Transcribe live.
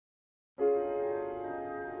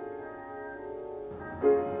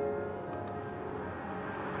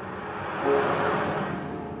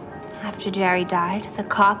After Jerry died, the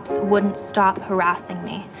cops wouldn't stop harassing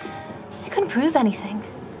me. They couldn't prove anything.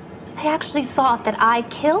 They actually thought that I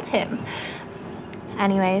killed him.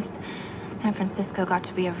 Anyways, San Francisco got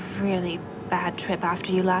to be a really bad trip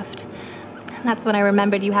after you left. And that's when I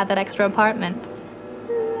remembered you had that extra apartment.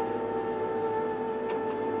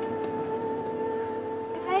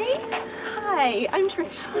 Hey. Hi, I'm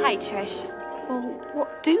Trish. Hi, Trish. Well,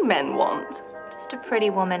 what do men want? Just a pretty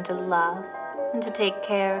woman to love and to take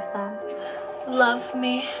care of them. Love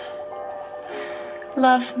me.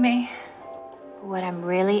 Love me. What I'm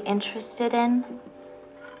really interested in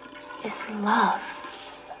is love.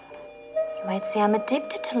 You might say I'm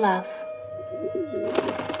addicted to love.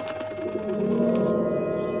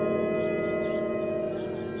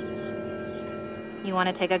 You want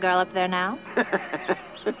to take a girl up there now?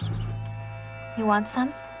 You want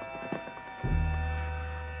some?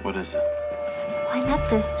 What is it? Well, I met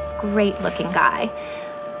this great-looking guy,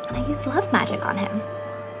 and I used love magic on him.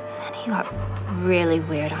 Then he got really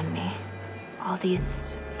weird on me. All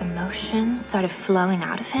these emotions started flowing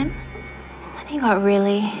out of him. Then he got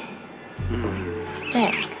really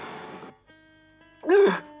sick.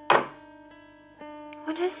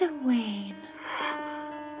 What is it, Wayne?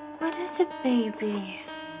 What is it, baby?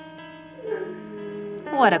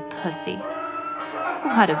 What a pussy.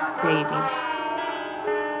 What a baby.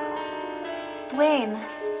 Wayne.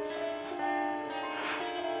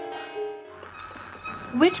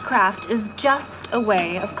 Witchcraft is just a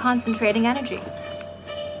way of concentrating energy.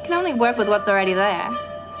 You can only work with what's already there.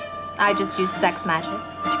 I just use sex magic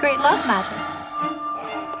to create love magic.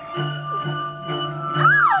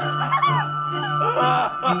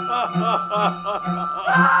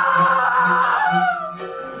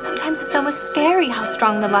 Sometimes it's almost scary how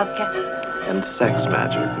strong the love gets. And sex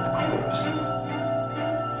magic, of course.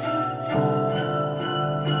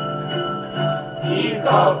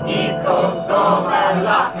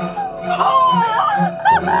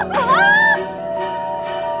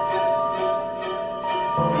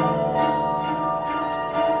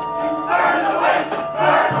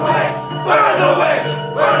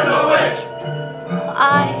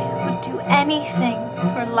 I would do anything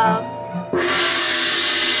for love.